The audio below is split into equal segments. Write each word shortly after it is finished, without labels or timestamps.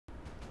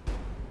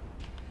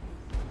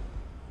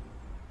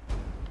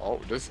Oh,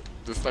 this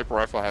sniper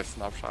rifle has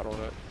snapshot on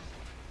it.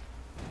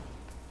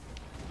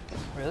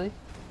 Really?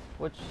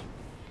 Which?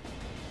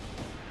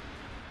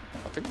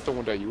 I think it's the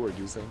one that you were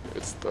using.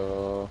 It's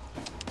the.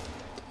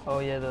 Oh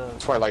yeah, the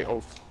Twilight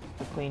Oath.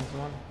 The Queen's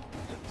one.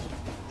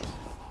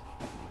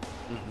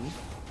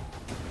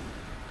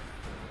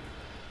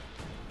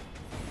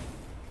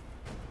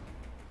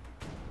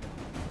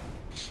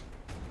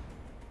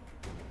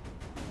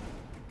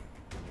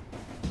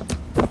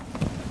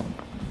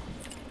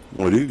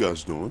 What are you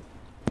guys doing?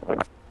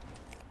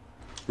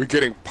 We're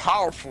getting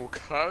powerful,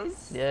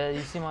 cuz. Yeah,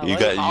 you see my You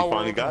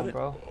finally got it,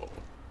 bro.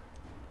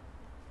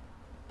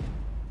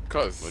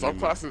 Cuz some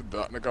classes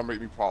not gonna make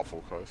me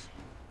powerful, cuz.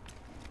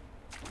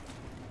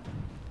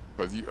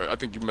 Cause I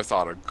think you missed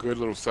out a good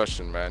little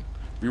session, man.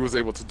 We was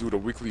able to do the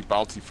weekly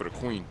bounty for the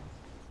Queen.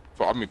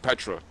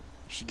 Petra.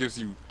 She gives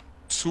you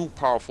 2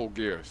 powerful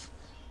gears.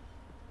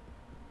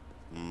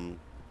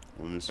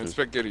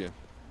 Inspect Gideon.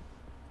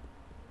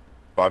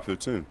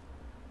 515.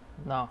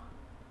 No.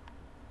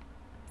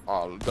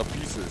 The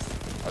pieces.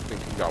 I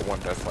think you got one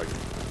that's like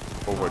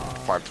over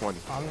 520.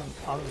 I'm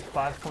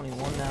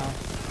 521 now.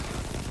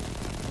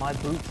 My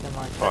boots and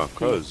my chest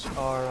piece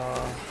are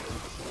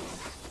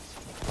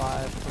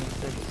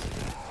 526.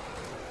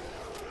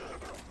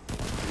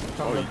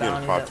 Oh, you get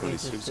a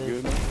 526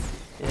 good?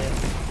 Yeah.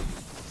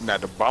 Now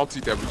the bounty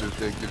that we just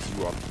did gives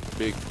you a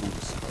big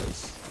boost,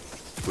 cuz.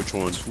 Which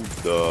one?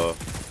 The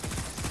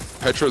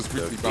Petra's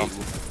weekly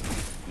bounty.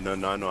 No,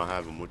 I know I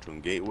have them. Which one?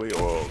 Gateway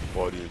or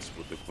Audience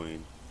with the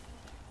Queen?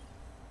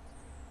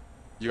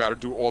 You gotta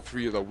do all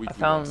 3 of the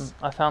weekly ones.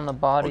 I found the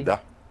body. Oh,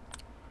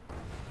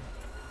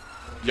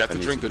 you have to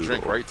drink the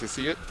drink, right, to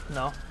see it?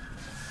 No.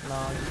 No,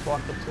 I just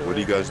walked up to it. What are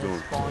you guys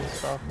doing?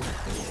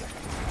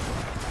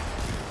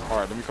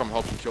 Alright, let me come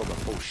help you kill them.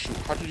 Oh shoot,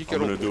 how did you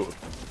get over there?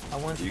 I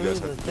went through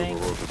the thing,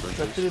 go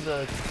through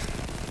the,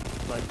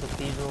 like,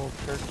 cathedral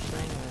church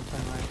thing, and then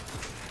turn right.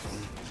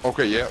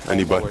 Okay, yeah.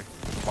 Anybody?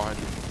 Behind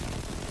you.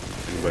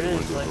 Anybody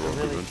want to do like the a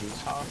really adventures?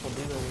 powerful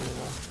dude over here,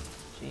 though.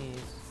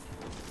 Jeez.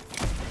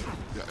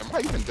 Yeah, am I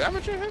even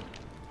damaging him?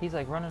 He's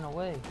like running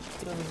away.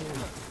 Get over here.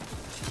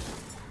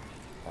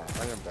 Oh,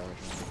 I am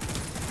damaging him.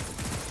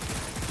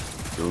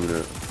 Doing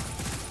it.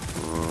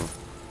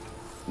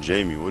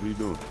 Jamie, what are you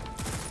doing?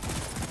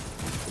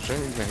 Is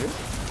Jamie even here?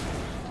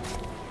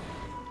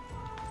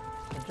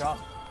 It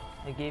dropped.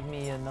 It gave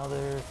me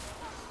another.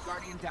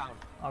 Guardian down.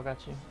 I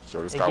got you.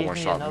 So this it guy gave one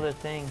me shot another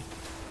thing.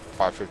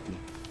 550.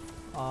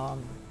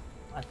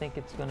 I think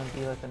it's gonna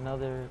be like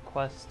another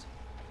quest.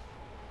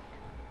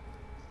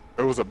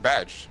 It was a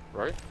badge,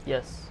 right?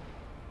 Yes.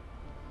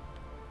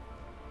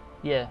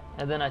 Yeah,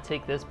 and then I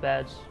take this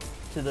badge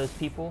to those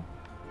people.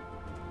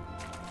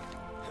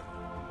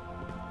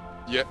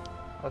 Yeah.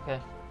 Okay.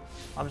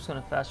 I'm just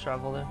gonna fast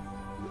travel there.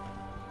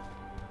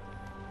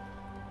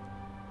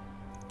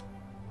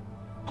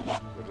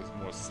 There's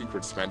more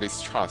secrets, man. They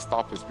trying to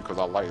stop us because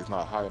our light is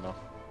not high enough.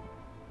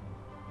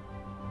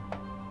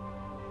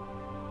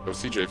 Yo,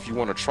 CJ, if you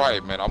want to try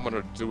it, man, I'm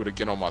gonna do it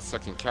again on my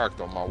second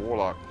character, on my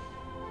warlock.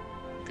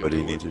 What do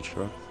you need to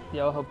try?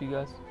 Yeah, I'll help you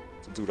guys.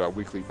 To do that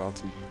weekly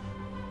bounty.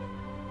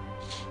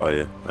 Oh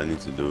yeah, I need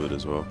to do it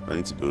as well. I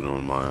need to do it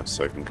on my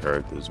second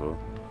character as well.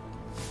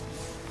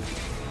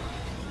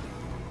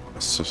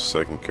 So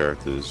second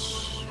character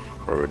is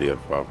already at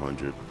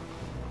 500.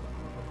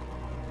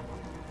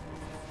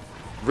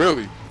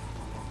 Really?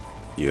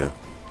 Yeah.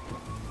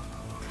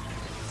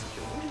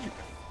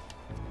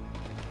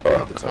 I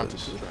have the time to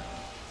do that.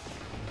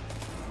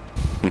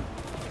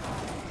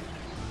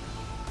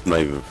 Not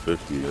even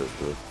 50 yet,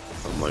 but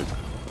I'm like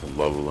a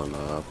level and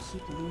a half.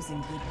 Keep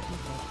losing good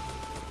people.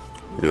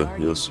 Yeah,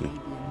 you'll see.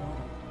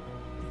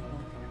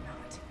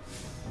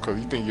 Cause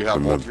you think you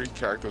have all 3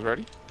 characters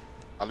ready?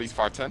 At least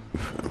 510?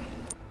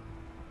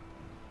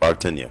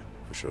 510, yeah,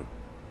 for sure.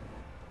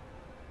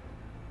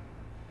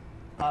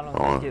 I don't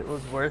think it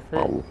was worth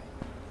it.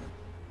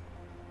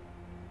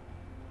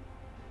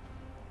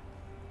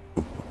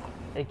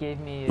 It gave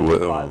me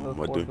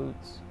 504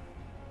 boots.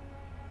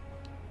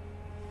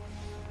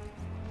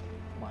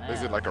 Wow.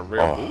 Is it like a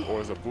rare boot or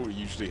is it a boot you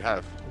usually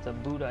have? It's a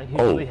boot I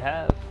usually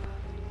have.